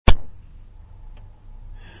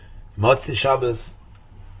Motzi Shabbos,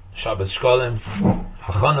 Shabbos Shkolim,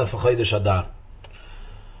 Hachana for Chodesh Adar.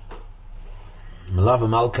 Melava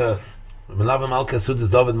Malka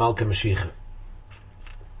Sudas David Malka Mashiach.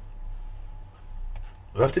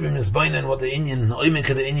 We have to be misbeinen what the Inyan, the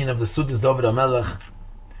Inyan of the Sudas David HaMelech,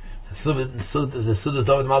 the Sudas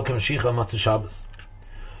David Malka Mashiach on Motzi Shabbos.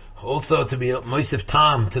 Also to be Moisef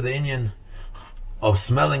Tam to the Inyan of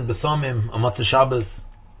smelling Besomim on Motzi Shabbos,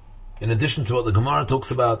 in addition to what the Gemara talks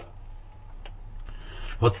about.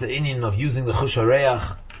 What's the Inyan of using the Chush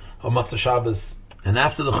HaReach on Motzi Shabbos? And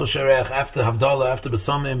after the Chush HaReach, after Havdalah, after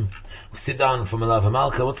Besomim, we sit down for Melava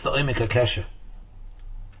Malka. What's the Oimek HaKesher?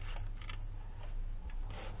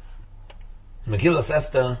 Megillah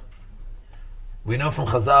Esther, we know from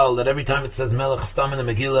Chazal that every time it says Melech Stam in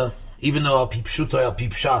the Megillah, even though Al Pi Pshuto, Al Pi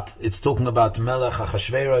Pshat, it's talking about Melech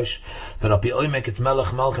HaChashverosh, but Al Pi Oimek it's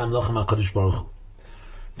Melech Malcha Melchem HaKadosh Baruch Hu.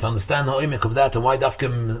 To understand the Oimek of that and why Dafka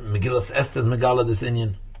Megillah Esther is Megala this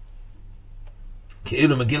Inyan.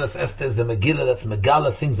 Ke'ilu Megillah Esther is the Megillah that's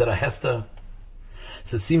Megala, things that are Hester.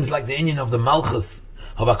 So it seems like the Inyan of the Malchus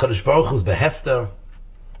of HaKadosh Baruch Hu is Behester.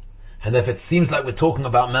 And if it seems like we're talking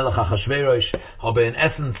about Melech HaChashverosh, or in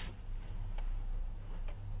essence,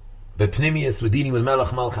 Bepnimius, we're dealing with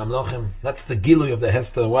Melech Malcha Melchem, that's the Gilui of the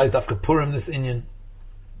Hester. Why is Dafka Purim this Inyan?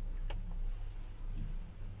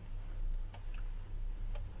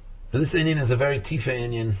 So this Inyan is a very tifa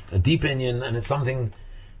Inyan, a deep Inyan, and it's something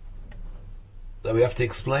that we have to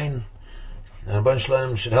explain. And Rabban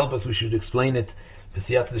Shalom should help us. We should explain it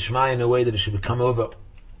B'siyat D'Shmai in a way that it should become over.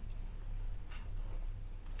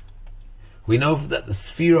 We know that the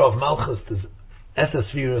sphere of Malchus is Esa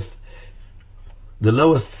Spheres. The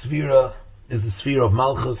lowest sphere is the sphere of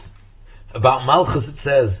Malchus. About Malchus it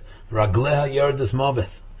says, Ragleha Yerdus Mobeth.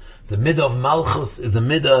 The midah of Malchus is the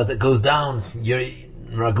midah that goes down.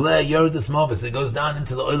 Ragleh Yerdus Mobeth. It goes down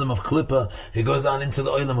into the oilam of Klippa. It goes down into the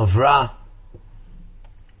oilam of Ra.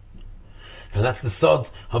 And that's the sod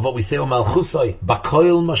of what we say, Malchusai,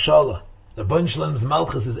 Bakoil Mashallah. The Rebbeinu Shalom's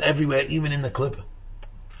Malchus is everywhere, even in the Klippa.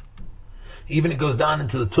 Even it goes down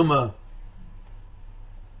into the Tumah,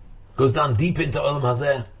 goes down deep into Olam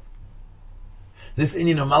Hazeh. This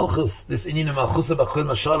Inyan of Malchus, this Inyan of Malchusa Bakoil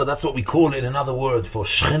Mashallah, that's what we call it in another word for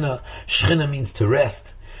Shechina. Shechina means to rest,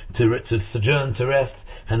 to sojourn, to rest.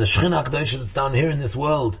 And the Shechina HaKadosh that's down here in this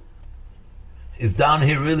world is down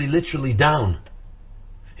here really literally down.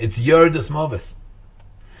 It's Yerdus Movis.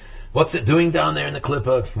 What's it doing down there in the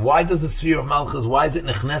Klippa? Why does the sphere of Malchus, why is it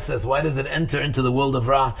Nechneses? Why does it enter into the world of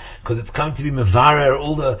Ra? Because it's coming to be Mevarer,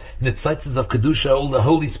 all the Nitzitzes of Kedusha, all the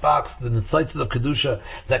holy sparks, the Nitzitzes of Kedusha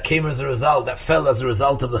that came as a result, that fell as a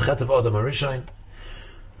result of the Chet of Adam HaRishon.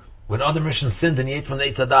 When Adam HaRishon sinned and he ate from the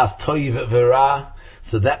Eitz Hadas, Toiv V'Ra,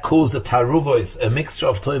 so that caused a Taruvois, a mixture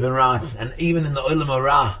of Toiv and Ra, and even in the Olam of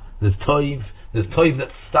Ra, there's Toiv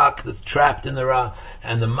that's stuck, that's trapped in the Ra.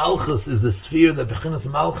 And the Malchus is the sphere, the Bechinas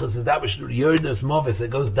Malchus is that which Yerdus Movis, it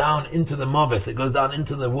goes down into the Movis, it goes down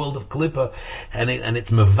into the world of Klippa, and it's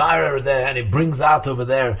Mevarer there, and it brings out over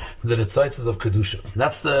there the Nitzitzes of Kedusha.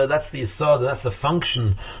 That's the Yesod, that's the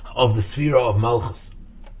function of the sphere of Malchus.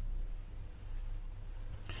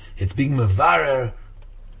 It's being Mevarer,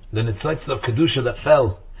 the Nitzitzes of Kedusha that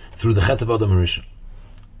fell through the Chet of Adam HaRishon.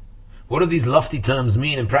 What do these lofty terms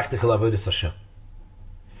mean in practical Avodas Hashem?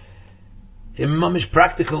 In mamish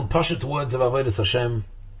practical Pashat words of Avodas Hashem,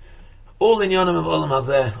 all in Yonim of Olam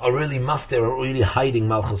Hazeh are really master, are really hiding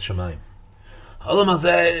Malchus Shemayim. Olam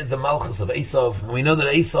Hazeh is the Malchus of Esav, and we know that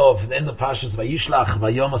Esav, at the end of Pashas Vayishlach,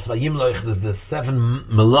 Vayomas, Vayimloich, there's the 7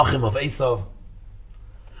 Melachim of Esav,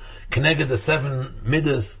 connected the 7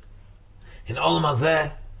 Midas. In Olam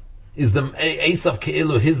Hazeh is the Esav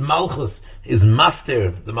Ke'ilu, his Malchus is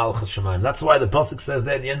master the Malchus Shemayim. That's why the Pasuk says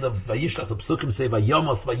there at the end of Vayishlach, the Pesukim say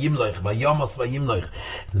Vayomos Vayimloich, Vayomos Vayimloich.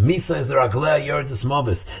 The Misa is the Raglea Yerdus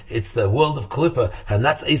Movis. It's the world of Klippa, and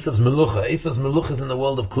that's Esav's Melucha. Esav's Melucha is in the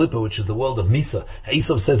world of Klippa, which is the world of Misa.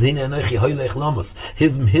 Esav says Hine Enochi Hoylech Lamos. His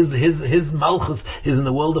Malchus is in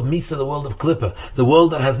the world of Misa, the world of Klippa, the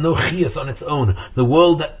world that has no Chias on its own, the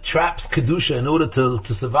world that traps Kedusha in order to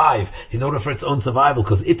survive, in order for its own survival,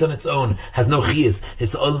 because it on its own has no Chias.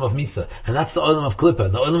 It's the Olam of Misa. And that's the Olam of Klippa.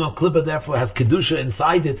 The Olam of Klippa therefore has Kedusha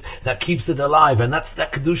inside it that keeps it alive. And that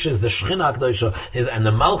Kedusha is the Shechina HaKadosh. And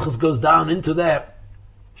the Malchus goes down into there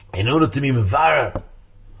in order to be Mevarer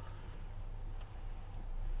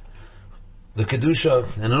the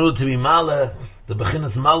Kedusha, and in order to be Mala, the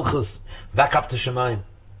Bechinas Malchus, back up to Shemayim.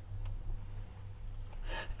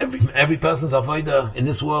 Every person's avodah in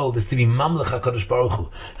this world is to be mamlech HaKadosh Baruch Hu.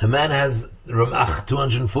 A man has Ramach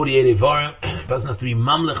 248 Evarim. A person has to be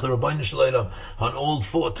mamlech the Rabbeinu Shalom on all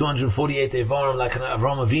 248 Evarim, like an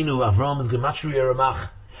Avram Avinu. Avram is Gematria Ramach.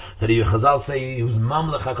 That Chazal say he was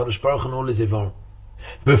mamlech HaKadosh Baruch Hu in all his Evarim.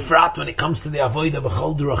 Befrat when it comes to the avodah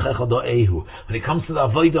b'chol derachecha da'ehu. When it comes to the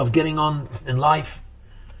avodah of getting on in life,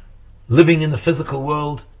 living in the physical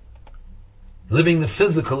world, living the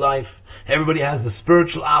physical life. Everybody has the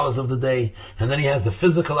spiritual hours of the day, and then he has the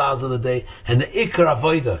physical hours of the day, and the ikar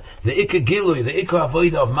avodah, the ikar gilui, the ikar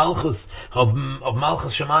avodah of malchus, of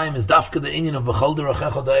malchus shemayim is dafka the inyan of b'chol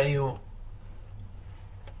derachecha da'ehu.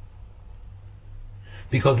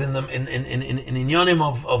 Because in inyanim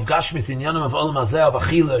of gashmis, inyanim of olam hazeh, of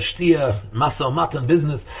achila, shtia, masa, matan,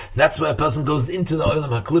 business, that's where a person goes into the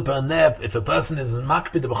olam haklipa and there. If a person is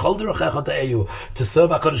makpid b'chol derachecha da'ehu to serve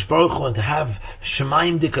HaKadosh Baruch Hu and to have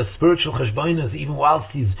shemayim dika spiritual cheshbonos, even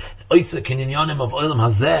whilst he's oisek in inyanim of olam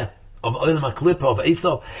hazeh, of olam haklipa, of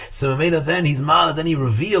Esau, so Mamela then he's mal, then he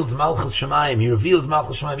reveals malchus shemayim. He reveals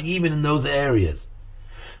malchus shemayim even in those areas.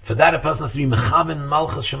 For that a person has to be mechaven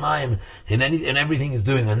malchus shemayim in everything he's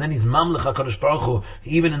doing, and then he's mamlech HaKadosh Baruch Hu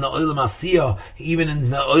even in the olam asiyah, even in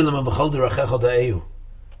the olam of b'chol derachecha da'ehu.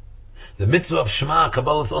 The mitzvah of Shema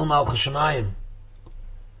Kabbalas Ol Malchus Shemayim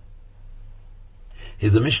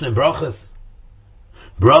is the Mishnah in Brachas.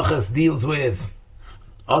 Brachas deals with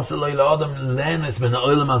Asalei la'adam le'enes ben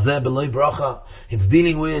ha'olam hazeh b'loi bracha. It's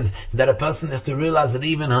dealing with that a person has to realize that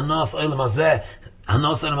even hanas olam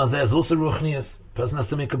hazeh is also ruchnius. Person has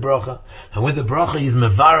to make a bracha, and with the bracha he's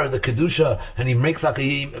mevarer the kedusha, and he makes like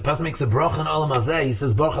a person makes a bracha in olam hazeh. He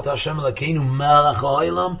says Baruch Atah Hashem Elokeinu Melech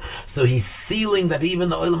Ha'olam. So he's sealing that even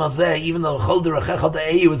the olam hazeh, even the chol derachecha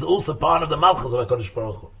da'ehu, is also part of the malchus of HaKadosh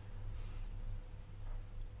Baruch Hu.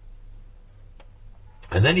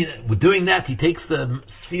 And then with doing that, he takes the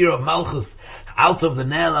sphere of malchus out of the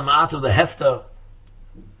ne'elam, out of the hefter,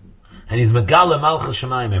 and he's megala malchus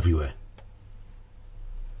shemayim everywhere.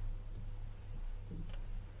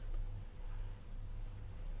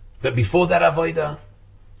 But before that avodah,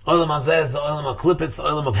 olam hazeh, the olam haklipitz, the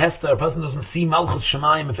olam of Hester, a person doesn't see malchus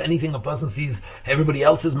shemayim. If anything, a person sees everybody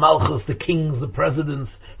else's malchus, the kings, the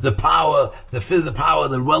presidents, the power,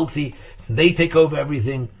 the wealthy. They take over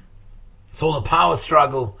everything. It's all a power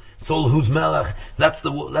struggle. It's all who's melech. That's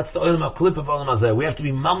the olam haklip of olam hazeh. We have to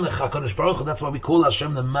be mamlech HaKadosh Baruch Hu. That's why we call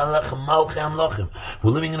Hashem the melech malchei hamlochim.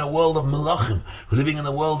 We're living in a world of melachim. We're living in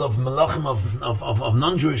a world of melachim, of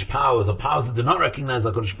non-Jewish powers, of powers that do not recognize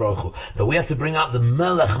HaKadosh Baruch Hu. But we have to bring out the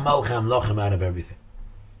melech malchei hamlochim out of everything.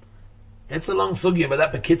 It's a long sugya, but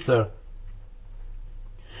that bekitzer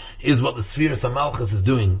is what the sphere of Malchus is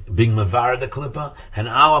doing, being mevar the klippa, and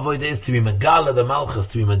our avodah is to be megala the Malchus,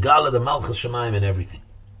 to be megala the Malchus shemayim and everything.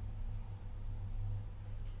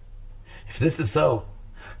 If this is so,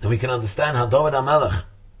 then we can understand how David HaMelech,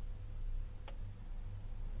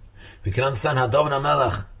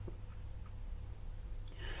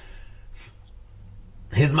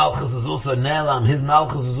 his Malchus is also Ne'elam, his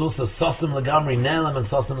Malchus is also Sosim Legamri, Ne'elam and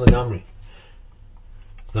Sosim Legamri.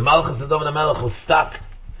 The Malchus of David HaMelech was stuck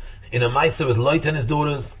in a Maisa with Lot and his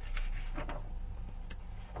daughters.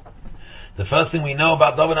 The first thing we know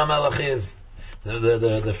about David HaMelech is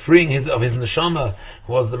the freeing of his neshama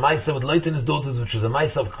was the Maisa with Lot and his daughters, which was a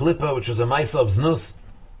Maisa of Klippa, which was a Maisa of Znus.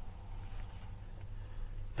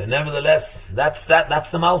 But nevertheless, that's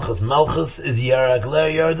the Malchus. Malchus is Yaragler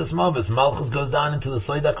Yardas Mavis. Malchus goes down into the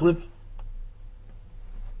Soida Klip.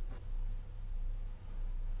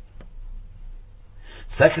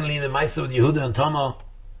 Secondly, the Maisa with Yehuda and Tamar.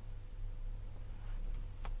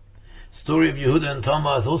 Story of Yehuda and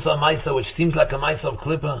Tamar is also a Maisa which seems like a Maisa of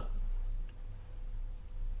Klippa.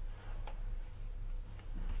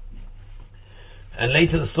 And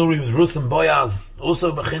later the story with Rus and Boaz,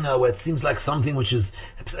 also Bechina, where it seems like something which is,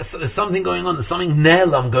 there's something going on, there's something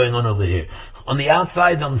Ne'elam going on over here. On the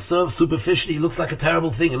outside, on superficially, it looks like a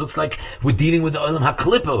terrible thing. It looks like we're dealing with the Olam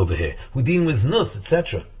HaKlippa over here. We're dealing with Nus,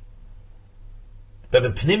 etc. But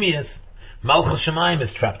the Pnimius, Malchus Shemayim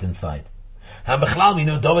is trapped inside. And Bechlal, we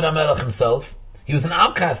know David HaMelech himself, he was an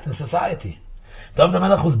outcast in society. David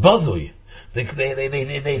HaMelech was Bozui. They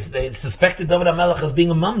suspected David HaMelech as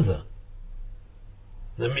being a mamzer.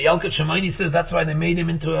 The Yalkut Shemaini says that's why they made him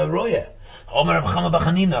into a roya. Omer Reb Chama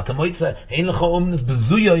Bachanina, Tamoitza, Ein Lecha Omnes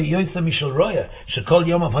Bezuya Yoysa Mishal Roya. Shekol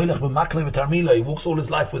Yom Av Hoylech B'Makle V'Tarmila. He walks all his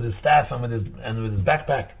life with his staff and with his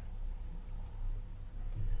backpack.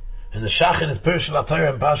 And the Shach in his Perishal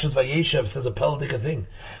HaTorah and Parshas Vayeshev says a politic thing.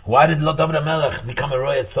 Why did David HaMelech become a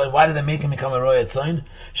roya tzayin? Why did they make him become a roya tzayin?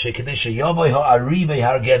 Shekidei Sheyoboy Ha'ari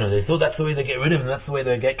V'Hargenu. They thought that's the way they get rid of him. That's the way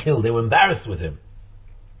they get killed. They were embarrassed with him.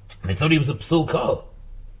 They thought he was a psul kol.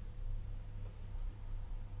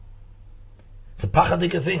 It's a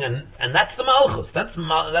pachadika thing, and that's the malchus. That's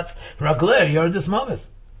ragler yerdis mavis.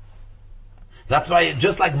 That's why,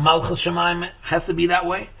 just like malchus shemaim has to be that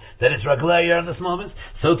way, that it's ragler yerdis mavis,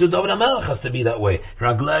 so too David HaMelech has to be that way.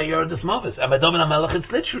 Ragler yerdis mavis. And by David HaMelech, it's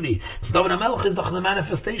literally. David HaMelech is the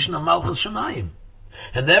manifestation of malchus shemaim,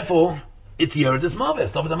 and therefore it's yerdis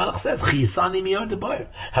mavis. David HaMelech says, "Chisani mi yerd boyer."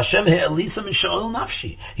 Hashem he'elisa min sha'ol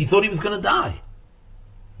nafshi. He thought he was going to die.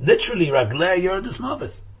 Literally, ragler yerdis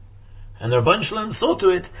mavis. And the Rabban Shalom saw to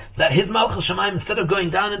it that his Malchus Shemaim, instead of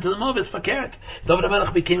going down into the Movis Fakeret, David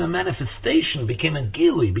HaMelech became a manifestation, became a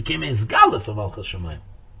Gili, became a Izgalus of Malchus Shemaim.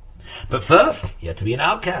 But first, he had to be an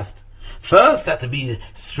outcast. First, had to be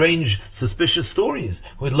strange, suspicious stories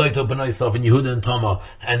with Loito Benoisov and Yehuda and Toma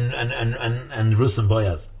and Rus and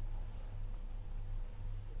Boyaz.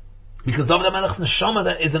 Because David HaMelech's neshama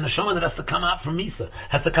that is a neshama that has to come out from Misa,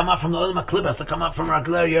 has to come out from the Olam HaKlib, has to come out from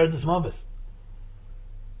Ragler Yerdis Movis.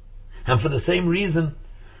 And for the same reason,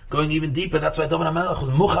 going even deeper, that's why David HaMelech was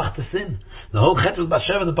muchach to sin. The whole chet was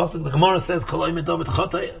Basheva, the pasuk, the Gemara says, Koloi me David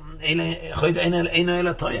chote eino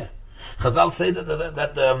ela toya. Chazal say that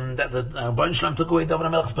the Rabban Shalom took away David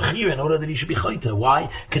HaMelech's bechira in order that he should be chote. Why?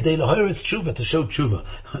 Kedei lehoyer is tshuva, to show tshuva.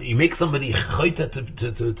 You make somebody chote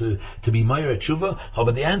to be meir at tshuva,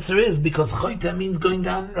 but the answer is because chote means going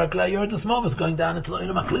down, Ragla Yordus Mavis, going down into the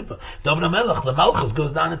Olam HaKlippa. David HaMelech, the Malchus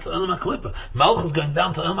goes down into Olam HaKlippa. Malchus going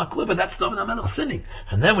down to Olam HaKlippa, that's David HaMelech sinning.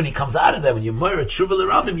 And then when he comes out of there, when you meir at tshuva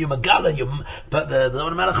l'ravim, you magala, but the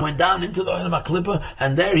David HaMelech went down into the Olam HaKlippa,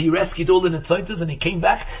 and there he rescued all the Netzoitas, and he came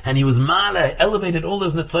back, and he was elevated all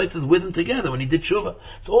those Netzoitas with him together when he did tshuva.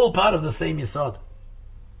 It's all part of the same yesod.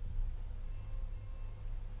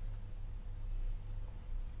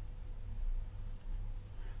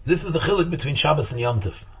 This is the chiluk between Shabbos and Yom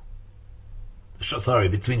Tov.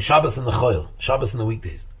 Between Shabbos and the Choil. Shabbos and the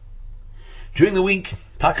weekdays. During the week,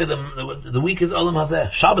 the week is Olam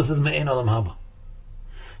Hazeh. Shabbos is Me'en Olam Haba.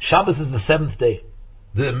 Shabbos is the seventh day.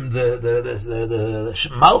 The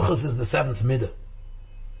Malchus is the seventh midah.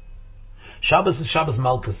 Shabbos is Shabbos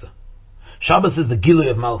Malchusa. Shabbos is the Gilui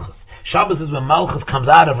of Malchus. Shabbos is when Malchus comes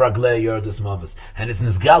out of Raglei Yerdus Mavis, and it's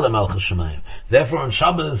Nizgala Malchus Shemayim. Therefore on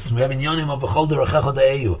Shabbos we have Inyonim of Bechol Derechecha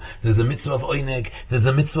De'eyu. There's a mitzvah of Oineg, there's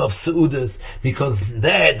a mitzvah of Seudas, because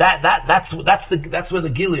there, that's where the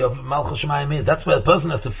Gilui of Malchus Shemayim is. That's where the person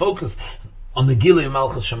has to focus on the Gilui of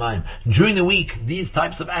Malchus Shemayim. During the week, these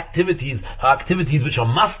types of activities are activities which are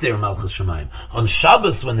master Malchus Shemayim. On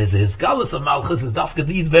Shabbos, when there's a Hisgalus of Malchus, is dafka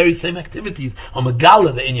these very same activities on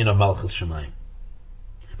Megala, the Inyan of Malchus Shemayim.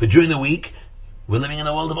 But during the week, we're living in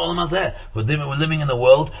the world of Olam Hazeh. We're living in the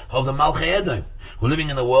world of the Malchei Edom. We're living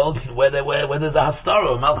in the world where there's a Hastara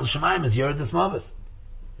of Malchus Shemayim is Yerdus Mavis.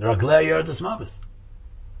 The Raglei Yerdus Mavis.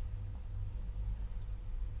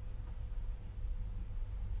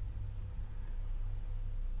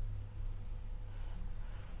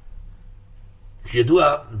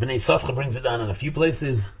 Yedua, Bnei Safcha brings it down in a few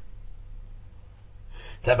places,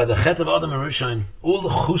 that by the chet of Adam and Rishon, all the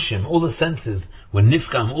chushim, all the senses, were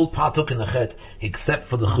nifkam, all partook in the chet, except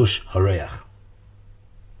for the chush hareach.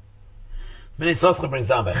 Bnei Safcha brings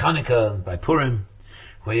down by Chanukah, by Purim,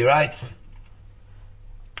 where he writes,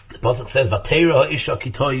 the pasuk says, Vatera ha'isha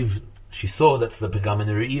kitoiv, she saw, that's the pegam in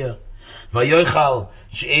the re'iyah, Vayochal,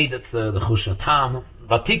 she ate, that's the chush hatam,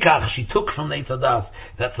 Vatikach, she took from the Eitzadas,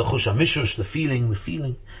 that's the Chush HaMishush, the feeling.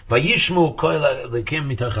 Vayishmu, Koila, the Kim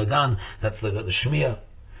Mitach Hagan, that's the Shmiya.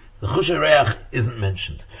 The Chush HaReach isn't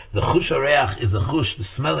mentioned. The Chush HaReach is the Chush, the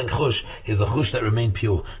smelling Chush, is a Chush that remained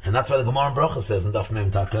pure. And that's why the Gemara in Bracha says in Daf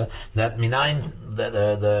Mem Taka, that Minayin,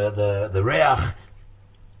 the Reach,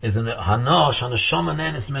 is an Hanosh, Hanashoma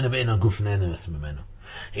Nenes Mena Be'ena Guf Nenes Mena.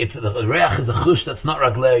 It's the reach is a chush that's not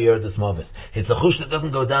raglei yerdus mavis. It's a chush that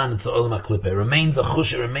doesn't go down into olam haklipa. It remains a chush.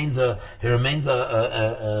 It remains a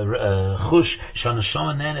chush.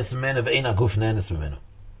 Shanashama nenes mena ve'ena guf nenes mena.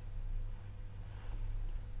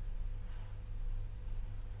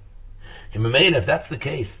 In Mamela, if that's the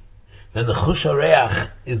case, then the chush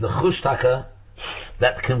hareach is the chush taka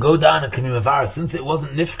that can go down and can be mavar. Since it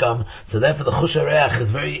wasn't nifkam, so therefore the chush hareach is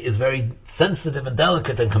very sensitive and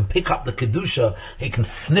delicate and can pick up the kedusha. It can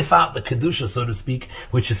sniff out the kedusha, so to speak,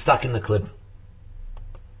 which is stuck in the clip.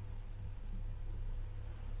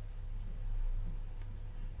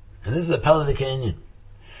 And this is a Pele Canyon,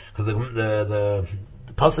 because the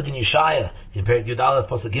pasuk in Yeshaya in Perek Yud Aleph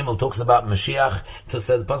pasuk Gimel talks about Mashiach.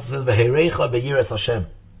 The pasuk says v'heirecha beyiras Hashem.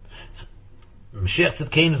 Mashiach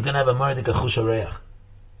Tzidkein is going to have a mardik a chush hareach.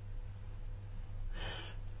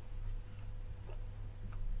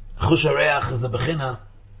 Chush hareach is the bechina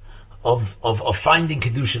of finding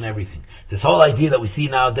Kedusha in everything. This whole idea that we see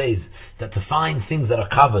nowadays, that to find things that are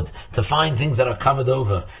covered, to find things that are covered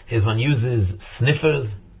over, is one uses sniffers,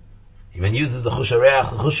 one uses the Chush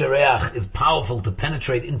HaReach. The Chush HaReach is powerful to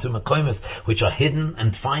penetrate into Mekoimus, which are hidden,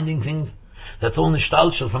 and finding things. That's all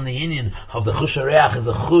nishtalshel from the union of the Chush HaReach is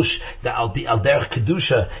a chush that al derech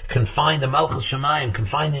Kedusha can find the Malchus Shemayim, can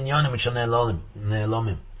find Inyanim which are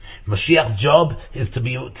Ne'elomim. Mashiach's job is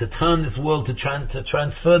to turn this world, to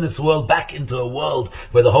transfer this world back into a world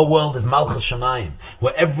where the whole world is Malchus Shemayim,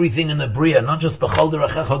 where everything in the Bria, not just B'chol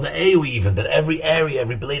Derechecha De'eu even, but every area,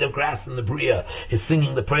 every blade of grass in the Bria is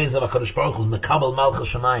singing the praise of HaKadosh Baruch Hu, Mekabel Malchus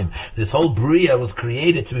Shemayim. This whole Bria was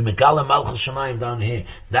created to be Megala Malchus Shemayim down here.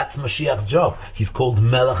 That's Mashiach's job. He's called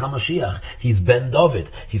Melech HaMashiach. He's Ben David.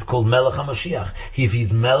 He's called Melech HaMashiach. If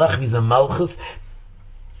he's Melech, he's a Malchus.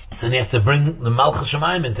 And he has to bring the Malchus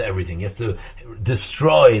Shemayim into everything. He has to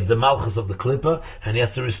destroy the Malchus of the Klippa, and he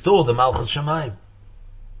has to restore the Malchus Shemayim.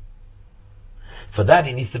 For that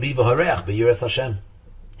he needs to be V'Horeach, B'Yiras Hashem.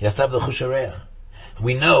 He has to have the Chush HaReach.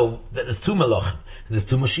 We know that there's two Melachim, there's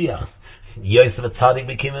two Mashiachs. Yosef HaTzadik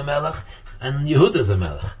became a Melech, and Yehuda is a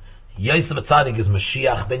Melech. Yosef HaTzadik is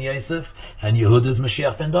Mashiach ben Yosef, and Yehuda is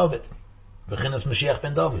Mashiach ben David. B'chinas Mashiach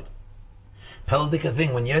ben David. Peladika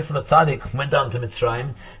thing, when Yosef HaTzadik went down to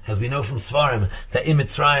Mitzrayim, as we know from Svarim, that in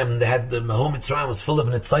Mitzrayim, the whole Mitzrayim was full of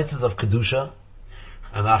nitzitzes of Kedusha,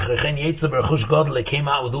 and Achrechen Yetzer B'Rechush Godel, they came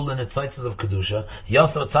out with all the nitzitzes of Kedusha.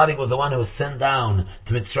 Yosef HaTzadik was the one who was sent down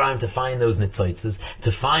to Mitzrayim to find those nitzitzes.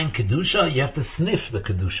 To find Kedusha, you have to sniff the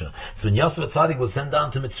Kedusha. So when Yosef HaTzadik was sent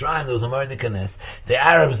down to Mitzrayim, there was a Mordekanes. The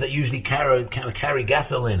Arabs that usually carry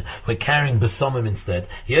gasoline were carrying besomim instead.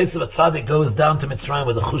 Yosef HaTzadik goes down to Mitzrayim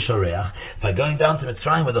with a Chush HaReach. By going down to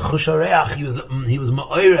Mitzrayim with a Chush HaReach, he was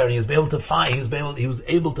ma'orer, and he was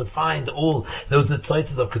able to find all those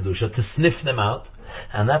nitzitzes of Kedusha, to sniff them out.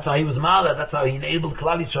 And that's how he was Ma'ala, that's how he enabled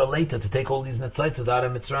Klal Yisrael later to take all these netzitzes out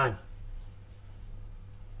of Mitzrayim.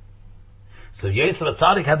 So Yosef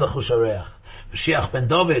HaTzadik had the Chush HaReach. Mashiach ben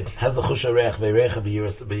David has the Chush HaReach, V'Yirecha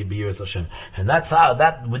B'Yiras Hashem. And that's how,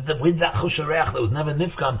 with that Chush HaReach that was never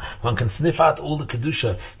nifkam, one can sniff out all the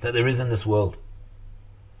Kedusha that there is in this world.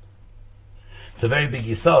 It's a very big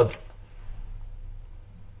yisod.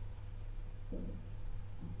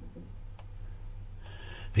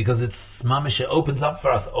 Because it's Mamish, it opens up for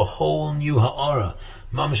us a whole new ha'ara.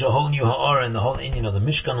 Mamish, a whole new ha'ara in the whole Indian of the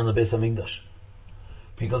Mishkan and the Beis HaMikdash.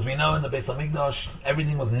 Because we know in the Beis HaMikdash,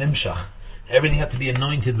 everything was nimshach. Everything had to be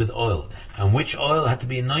anointed with oil. And which oil had to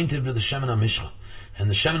be anointed with the Shemen HaMishcha. And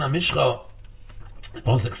the Shemen HaMishcha,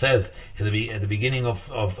 Pasuk says, at the beginning of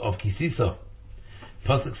Kisisa,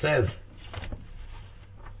 Pasuk says,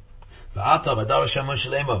 V'ata v'dar Hashem Moshe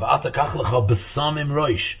Leima, v'ata kach lecha b'samim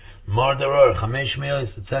roish, Mardaror, Chamesh Meos,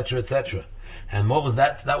 etc., etc. And what was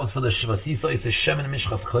that? That was for the Shvasisa, it's a Shemen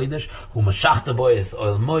Mishchas Kodesh, who Mashachta Boy, it's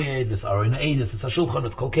Oil Moyed, it's Aron Eid, it's a Shulchan,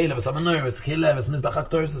 it's Kol Kelev, it's Amanoir, it's Kilev, it's Mizbach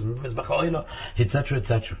HaKtoros, it's Mizbach HaOilo, etc.,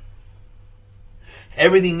 etc.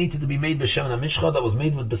 Everything needed to be made by Shemen HaMishcha that was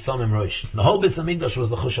made with Besamim Roish. The whole Beis HaMikdash was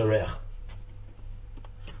the Chush HaReach.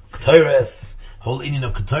 Ktoros, whole Indian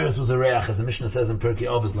of Ketores was a reach, as the Mishnah says in Pirkei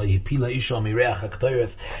Avos, like Yipila Isha Mireach HaKetores.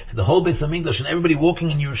 The whole Beis HaMikdash and everybody walking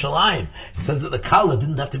in Yerushalayim, it says that the kala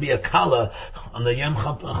didn't have to be a kala on the Yom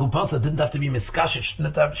Chupasa, didn't have to be miskashet,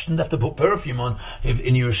 shouldn't have to put perfume on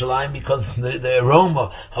in Yerushalayim, because the aroma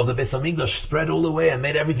of the Beis HaMikdash spread all the way and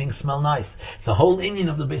made everything smell nice. The whole Indian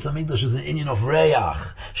of the Beis HaMikdash is an Indian of reach.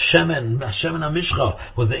 Shemen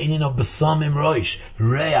HaMishcha was the Indian of Besamim Roish.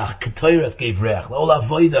 Reach, Ketores gave reach. The whole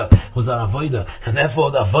Avoida was our Avoida. And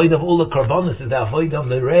therefore the avoid of all the korbanos is the avoid of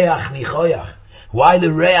the reach nichoyach. Why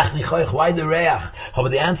the reach nichoyach? Why the reach?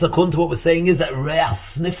 But the answer according to what we're saying is that reach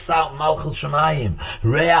sniffs out Malchus Shemayim.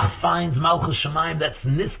 Reach finds Malchus Shemayim that's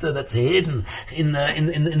nista, that's hidden in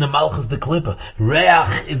the Malchus the Klippa.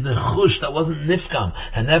 Reach is the chush that wasn't nifkam,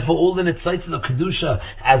 and therefore all the nitzitzes of kedusha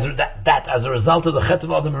as a result of the chet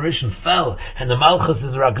of Adam Rishon fell, and the Malchus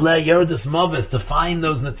is raglei yerdus mavis to find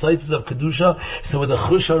those nitzitzes of kedusha. So with the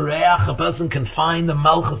chush reach, a person can find the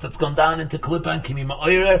Malchus that's gone down into Klippa and can be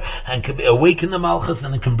ma'orer and can awaken the Malchus,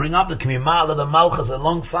 and it can bring up the K'mima'ala the Malchus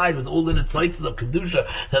alongside with all the nitzitzes of Kedusha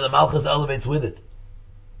that the Malchus elevates with it.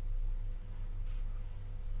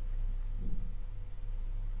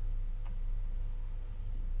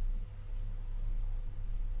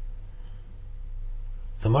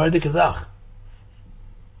 So Mardi Kazach.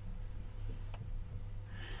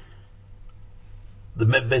 The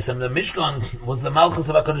Mishkan was the Malchus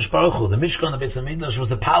of HaKadosh Baruch Hu. The Mishkan of Beis HaMikdash was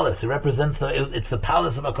the palace. It represents it's the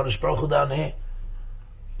palace of HaKadosh Baruch Hu down here.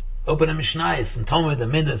 Open a Mishnayos and Talmud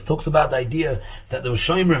and Midas talks about the idea that there was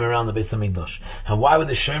Shomerim around the Beis Hamikdash. And why were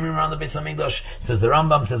there Shomerim around the Beis Hamikdash? Says the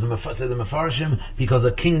Rambam, says the Mefarshim, because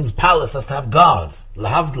a king's palace has to have guards.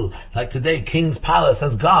 Lahavdil, like today, king's palace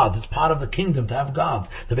has guards. It's part of the kingdom to have guards.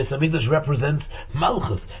 The Beis Hamikdash represents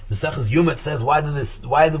Malchus. The Seches Yumet says, why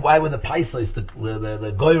were the paisos, the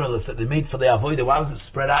goyrelis that they made for the avodah, why was it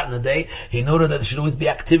spread out in the day? He noted that there should always be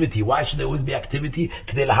activity. Why should there always be activity?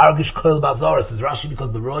 K'dei lahargish kol bazar, says Rashi,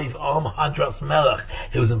 because the Roiv Am Hadras Melech.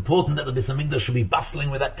 It was important that the Beis Hamikdash should be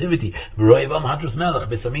bustling with activity. Roiv Am Hadras Melech.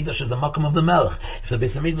 Beis Hamikdash is the makom of the Melech. If the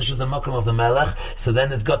Beis Hamikdash is the makom of the Melech, so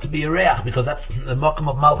then it's got to be a reach, because that's the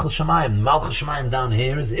makom of Malchus Shemayim. Malchus Shemayim down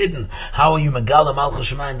here is hidden. How are you megala Malchus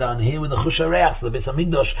Shemayim down here with the Chusha Reach? The Beis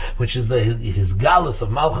Hamikdash, which is his galus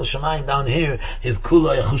of Malchus Shemayim down here, is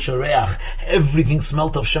Kula Chusha Reach. Everything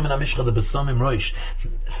smelt of Shemen HaMishcha, the Besamim Roish,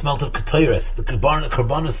 smelt of Ketores, the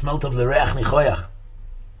Karbonis smelt of the Reach Nichoyach.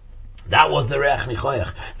 That was the Reach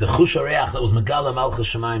Nichoyach, the Chusha Reach that was megala Malchus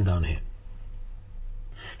Shemayim down here.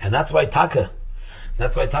 And that's why Taka,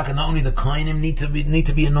 not only the Kohanim need to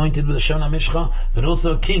be anointed with the Shemen HaMishcha, but also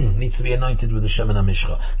a king needs to be anointed with the Shemen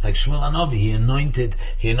HaMishcha. Like Shmuel Hanavi, he anointed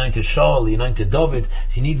Shaul, he anointed David.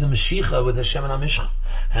 He needs a Mashiach with the Shemen HaMishcha.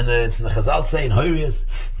 And the Chazal say in Hoyrius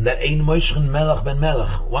that ein moishchen melech ben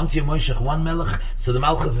melech. Once you moishech one melech, so the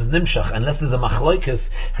malchus is nimshach. Unless there's a machloikus,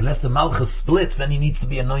 unless the malchus splits, then he needs to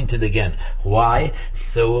be anointed again. Why?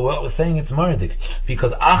 So what we're saying, it's Mordik,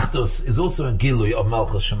 because Achdus is also a gilui of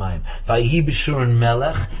Malchus Shemayim. Vayhi b'shurin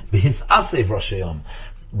melech b'his asev Rosh Hayom.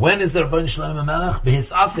 When is the Rabbeinu Shalom a Melech? B'his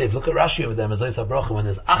asev. Look at Rashi over there, Mezayis HaBracha. When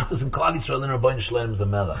there's Achdus in Klal Yisrael, then Rabbeinu Shalom is a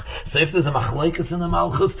Melech. So if there's a Machloikus in the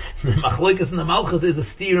Malchus, the Machloikus in the Malchus is a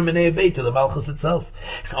steer Minei Beita, the Malchus itself.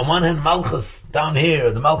 On one hand, Malchus down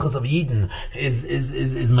here, the Malchus of Eden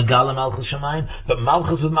is Megala Malchus Shemayim, but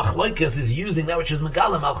Malchus with Machloikus is using that which is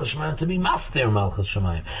Megala Malchus Shemayim to be Master Malchus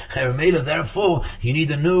Shemayim. Therefore, you need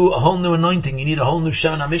a whole new anointing. You need a whole new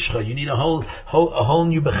Shemen HaMishcha. You need a whole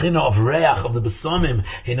new Bechina of Reach, of the Besamim,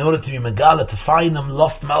 in order to be Megala, to find them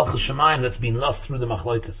lost Malchus Shemayim that's been lost through the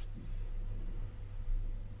Machloikus.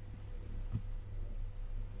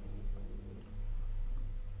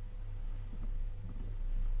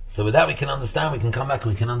 So with that we can understand, we can come back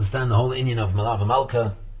and we can understand the whole inyan of Malav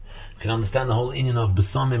Malka, we can understand the whole inyan of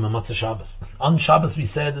Besamim and Matzah Shabbos. On Shabbos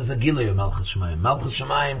we said there's a Gilui of Malchus Shemayim. Malchus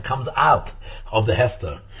Shemayim comes out of the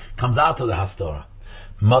Hester, comes out of the Hastorah.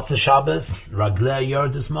 Matzah Shabbos, Raglei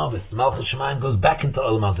Yordus Mavis. Malchus Shemayim goes back into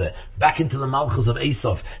Olam Hazeh, back into the Malchus of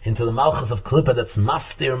Esav, into the Malchus of Klippa that's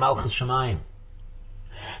Maftir Malchus Shemayim.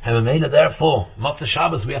 And therefore, Matzah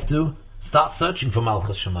Shabbos we have to start searching for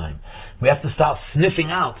Malchus Shemayim. We have to start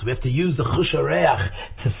sniffing out. We have to use the Chusha Reach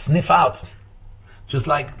to sniff out. Just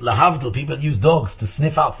like Lahavdil, people use dogs to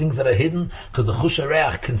sniff out things that are hidden, because the Chusha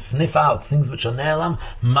Reach can sniff out things which are Ne'elam.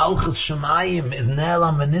 Malchus Shemayim is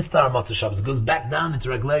Ne'elam V'nistar Matzah Shabbos. It goes back down into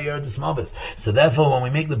Raglei Yordus Mavis. So therefore, when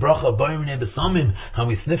we make the bracha of Borim Minei Besamim, and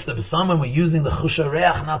we sniff the Besamim, we're using the Chusha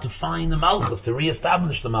Reach now to find the Malchus, to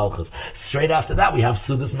re-establish the Malchus. Straight after that, we have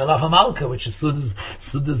Sudas Melav HaMalka, which is Sudas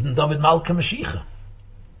David Malka Mashiach.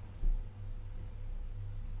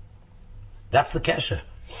 That's the kesher.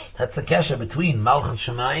 That's the kesher between Malchus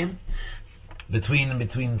Shemayim, between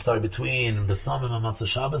Besamim and Matzah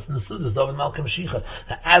Shabbos and the Sudas David Malka Mashiach.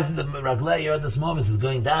 As the Raglei Yordus Mavis is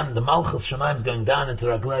going down, the Malchus Shemayim is going down into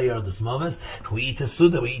Raglei Yordus Mavis. We eat a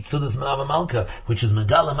Suda, we eat Sudas Melav Malka, which is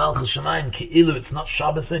Megala Malchus Shemayim. Ki'ilu, it's not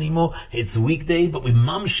Shabbos anymore, it's weekday, but we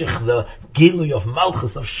mamshich the Gilui of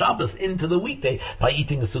Malchus of Shabbos into the weekday by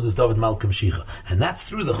eating the Sudas David Malka Mashiach. And that's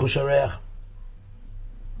through the Chusha Reach.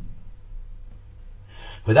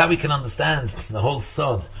 With that we can understand the whole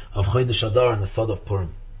sod of Chodesh Adar and the sod of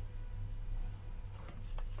Purim.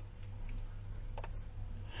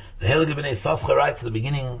 The Heilige Bnei Safcha writes at the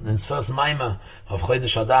beginning in his first Maimah of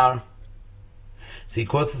Chodesh Adar. So he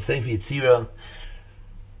quotes the Sefer Yetzirah.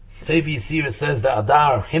 Sefer Yetzirah says that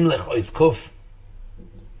Adar Himlech Ois Kuf.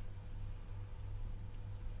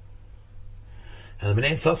 And the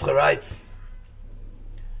Bnei Safcha writes,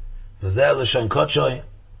 V'zeh l'shan kotshoi,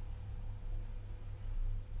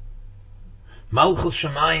 Malchus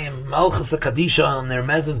Shemayim, Malchus HaKadisha, and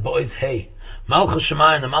Nirmezes ba'ois hei. Malchus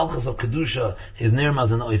Shemayim, the Malchus of Kedusha, is Nirmaz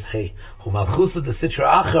and ois hei. Hu Malchus of the Sitra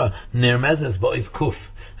Acha, Nirmezes ba'ois kuf.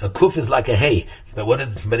 A kuf is like a hay, but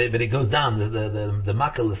it goes down. The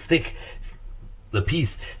makel, the stick, the piece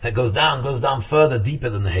that goes down further, deeper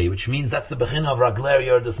than the hay, which means that's the bechina of Raglei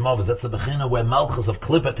Yordus Mavis. That's the bechina where Malchus of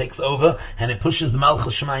Klippa takes over and it pushes the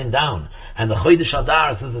Malchus Shemayim down. And the Chodesh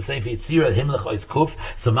Adar, says the Sefer Yetzirah, Himlech Ois Kuf.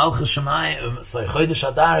 So Malchus Shemayim, Chodesh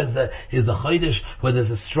Adar is the Chodesh where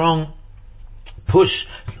there's a strong push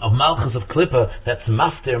of Malchus of Klippa that's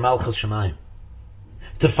master Malchus Shemayim.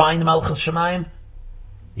 To find Malchus Shemayim,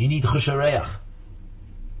 you need Chushareach.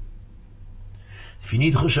 If you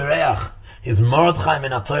need Chushareach, is Mordechai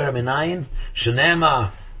min HaTorah minayin?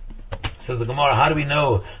 Shenema, says the Gemara, how do we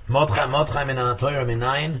know Mordechai min HaTorah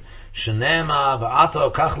minayin? Shenema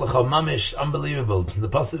v'ato kach lecha mamish, unbelievable. The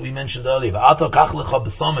pasuk we mentioned earlier, v'ato kach lecha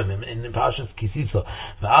b'somim in Parshas Kisisa,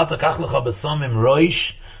 v'ato kach lecha b'somim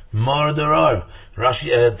roish morderar.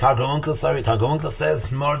 Rashi Targum says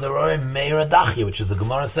morderar meiradachya, which is the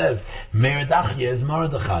Gemara says meiradachya is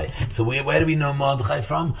Mordechai. So where do we know Mordechai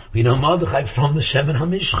from? We know Mordechai from the Shemen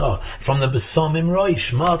HaMishcha, from the b'somim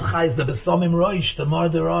roish. Mordechai is the b'somim roish, the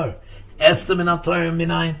morderar. Esther min HaTorah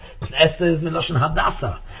minayin. Esther is min lashon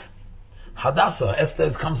Hadassah. Hadassah,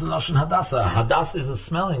 Esther comes in Lashon Hadassah. Hadassah is a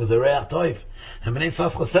smelling, is a reach toif. And Bnei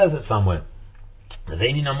Safra says it somewhere.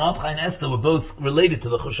 Zainin Mordechai and Esther were both related to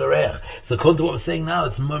the Chushareach. So according to what we're saying now,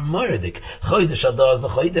 it's Moiridik. Chodesh Adar is the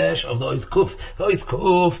Chodesh of the Ois Kuf. The Ois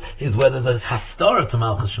Kuf is where there's a Hastara to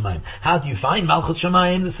Malchus Shemayim. How do you find Malchus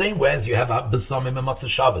Shemayim? The same way as you have B'Somim and Matzah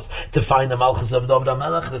Shabbos. To find the Malchus of David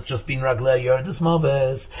HaMelech that's just been Raglei Yerdus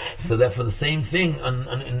Mobes. So therefore the same thing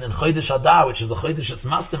in Chodesh Adar, which is the Chodesh that's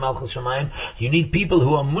Master Malchus Shemayim, you need people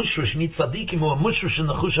who are Mushrish, you need Tzadikim who are Mushrish in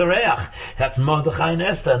the Chushareach. That's Mordechai and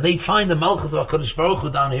Esther. And they find the Malchus of HaKadosh Baruch Hu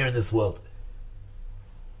down here in this world.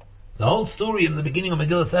 The whole story in the beginning of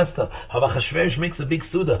Megillas Esther, how Achashverosh makes a big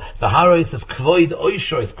suda. The Harois is Kvoid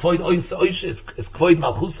Oisho, it's Kvoid Oisho, it's Kvoid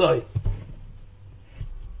Malchusoi.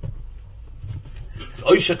 It's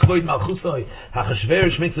Oisha Kvoid Malchusoi.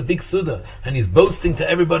 Achashverosh makes a big suda, and he's boasting to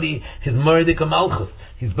everybody his Mordecai Malchus.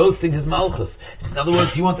 He's boasting his Malchus. In other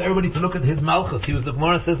words, he wants everybody to look at his Malchus. The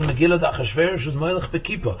Gemara says in Megillah that Achashverosh was Moilech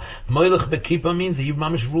Bekippah. Moilech Bekippah means that he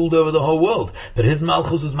mamish ruled over the whole world. But his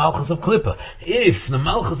Malchus was Malchus of Klippa. If the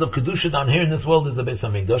Malchus of Kedusha down here in this world is the Beis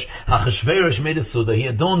HaMikdash, Achashverosh made a Suda. He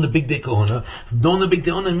adorned the Big Day Kahuna. Adorned the Big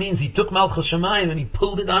Day Kahuna means he took Malchus Shemayim and he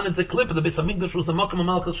pulled it on into Klippa. The Beis HaMikdash was the Makam of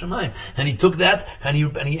Malchus Shemayim. And he took that and he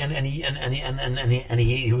was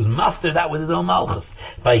mastered that with his own Malchus.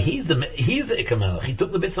 By he's the Ikamelech. He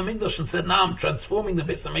took the Beis HaMikdash and said, now I'm transforming the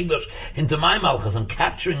Beis HaMikdash into my Malchus. I'm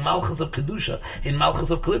capturing Malchus of Kedusha in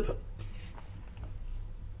Malchus of Klippa.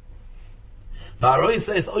 Baroi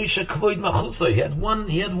says, Oisha Kvoid Malchusoi. He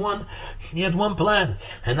had one plan,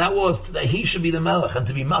 and that was that he should be the Melech and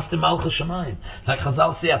to be Master Malchus Shemayim. Like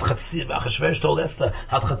Chazal say, Achashverosh told Esther,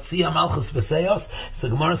 Ad Chatzia Malchus V'Seyos. So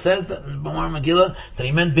Gemara says that in Gemara Megillah that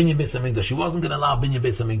he meant Binyan Beis HaMikdash. He wasn't going to allow Binyan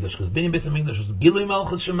Beis HaMikdash because Binyan Beis HaMikdash was Gilui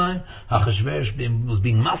Malchus Shemayim. Achashverosh was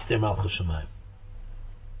being Master Malchus Shemayim.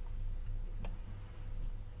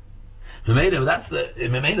 That's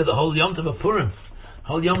the whole Yom Tov of Purim.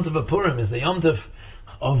 Whole Yom Tov of Purim is the Yom Tov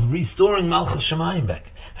of restoring Malchus Shemayim back.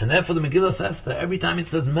 And therefore the Megillah Esther, every time it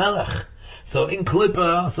says Melech, so in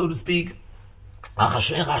Klippa, so to speak,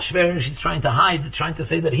 Achashverosh is trying to hide, trying to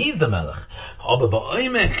say that he's the Melech. Aber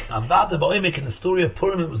ba'oimek, in the story of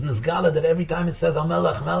Purim, it was Nizgala that every time it says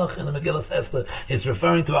Melech, Melech in the Megillah Esther, it's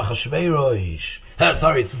referring to Achashverosh.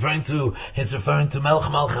 It's referring to Melech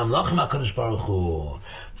Malchei Amlachim HaKadosh Baruch Hu.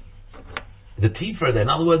 The Tifer, in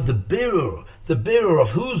other words, the bearer of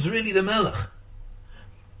who's really the Melech.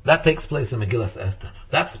 That takes place in Megillas Esther.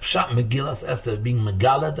 That's Pshat Megillas Esther, being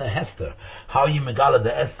Megala the Hester. How are you Megala the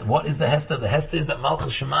Esther? What is the Hester? The Hester is that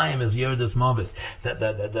Malchus Shemayim is Yerdus Mobis. That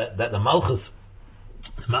the Malchus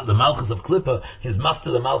of Klippa is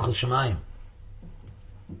Master the Malchus Shemayim.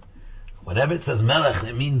 Whenever it says Melech,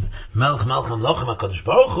 it means Melech Malcham Lochem HaKadosh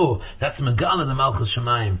Baruch Hu. That's Megala the Malchus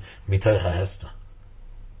Shemayim Mitoich HaHester.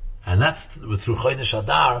 And that's through Chodesh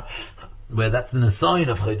Adar, where that's the Nesoin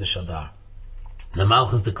of Chodesh Adar. The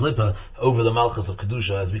Malchus the Klippa over the Malchus of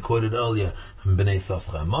Kedusha, as we quoted earlier from Bnei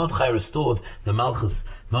Safra. Mordechai restored the Malchus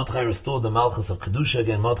of Kedusha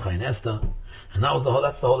again, Mordechai and Esther. And that's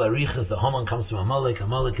the whole Arichas. The Haman comes to Amalek.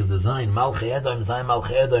 Amalek is the Zayin. Malchei Edom, Zayin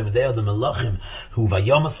Malchei Edom. They are the Melachim who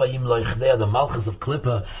Vayomas Vayim Loich. They are the Malchus of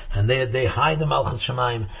Klippa, and they hide the Malchus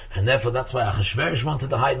Shemayim. And therefore, that's why Achashverosh wanted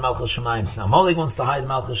to hide Malchus Shemayim. So Amalek wants to hide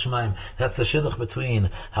Malchus Shemayim. That's the shidduch between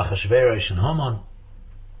Achashverosh and Haman.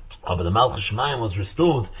 But the Malchus Shemayim was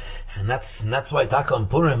restored, and that's why Taka on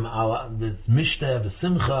Purim, the Mishteh, the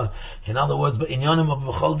Simcha, in other words, but in Yonim of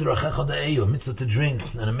V'chol D'rachecha De'eyu, a mitzvah to drink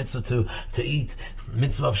and a mitzvah to eat,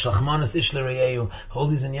 mitzvah of Shachmanas Ishlereyu, all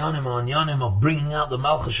these in Yonim of bringing out the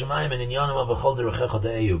Malchus Shemayim, and in Yonim of V'chol D'rachecha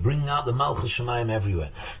De'eyu, bringing out the Malchus Shemayim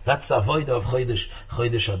everywhere. That's the avodah of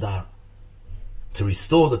Chodesh Adar, to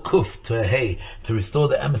restore the Kuf to a Hey, to restore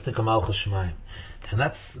the Emes to Malchus Shemayim, and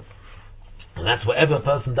And that's whatever a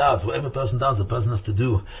person does, the person has to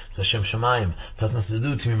do to Hashem Shemayim. The person has to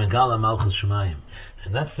do to be Megala Malchus Shemayim.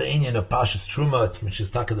 And that's the inyan of Parshas Truma, which is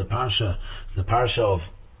taka the parsha of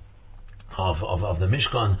the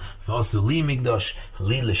Mishkan, also Li Migdash,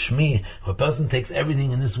 Li Lishmi. A person takes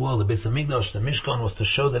everything in this world, the Beis Hamikdash, the Mishkan was to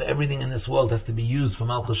show that everything in this world has to be used for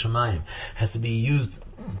Malchus Shemayim, has to be used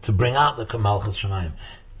to bring out the Malchus Shemayim.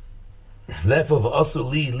 Therefore, also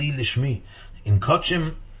Li Lishmi. In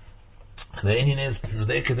Kochim, the Indian is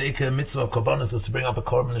the mitzvah of korbanos is to bring up a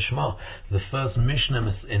korban lishma. The first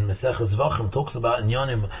Mishnah in Maseches Zvachim talks about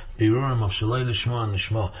inyanim birurim of shaloi lishma and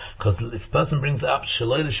lishma. Because if a person brings up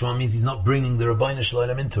shaloi lishma, means he's not bringing the Rabbeinu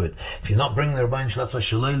Shalom into it. If he's not bringing the Rabbeinu Shalom, that's why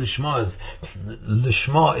shaloi lishma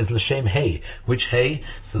is l'shem hay. Which hay?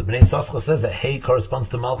 So the Bnei Sascha says that hay corresponds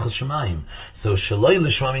to Malchus Shemayim. So shaloi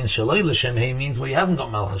lishma means shaloi l'shem hay means where he hasn't got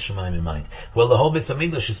Malchus Shemayim in mind. Well, the whole Beis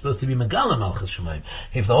Hamikdash is supposed to be Megala Malchus Shemayim.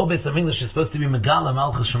 If the whole Beis Hamikdash is supposed to be Megala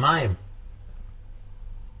Malchus Shemayim,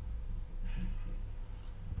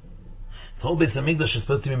 the whole Beis Hamikdash is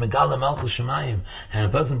supposed to be Megala Malchus Shemayim, and a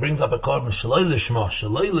person brings up a korban shaloi l'shma,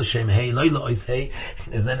 shaloi l'shem hay, loi l'ois hay,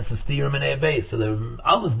 and then it's a stirum in a base. So the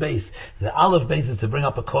aleph base is to bring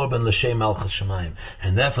up a korban l'shem Malchus Shemayim,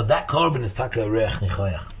 and therefore that korban is taka reach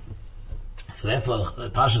nichoyach. So therefore,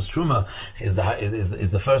 Parshas Truma is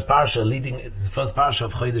the first parsha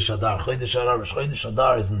of Chodesh Adar. Chodesh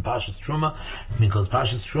Adar is in Parshas Truma because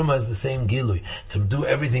Parshas Truma is the same Gilui. To do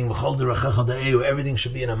everything, everything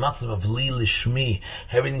should be in a matzav of Li Lishmi.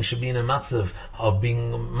 Everything should be in a matzav of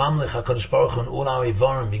being Mamlech HaKadosh Baruch Hu and Ulam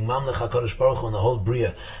Eivarim, being Mamlech HaKadosh Baruch Hu and the whole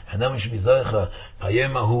Bria. And then we should be Zoicha,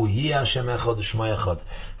 Payemahu, Yi Hashem Echad, Shmo Echad.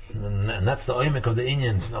 And that's the oimek of the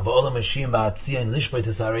Inyan of Olam Hashim Ba'atzia and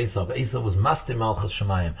Lishbaitis Har Esav. Esav was Master Malchus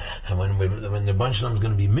Shemayim, and when the Rebbeinu Shalom is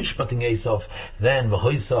going to be mishpating Esav, then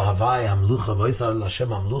V'hoisa Havai Hamlucha V'hoisa L'Hashem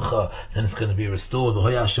Hamlucha, then it's going to be restored.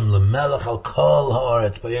 V'hoya Hashem L'Melech Al Kol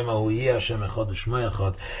Haaretz B'yema Hu Yi Hashem Echad U'Shmo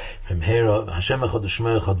Echad V'mheira Hashem Echad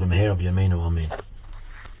U'Shmo Echad V'mheira B'yameinu Amen.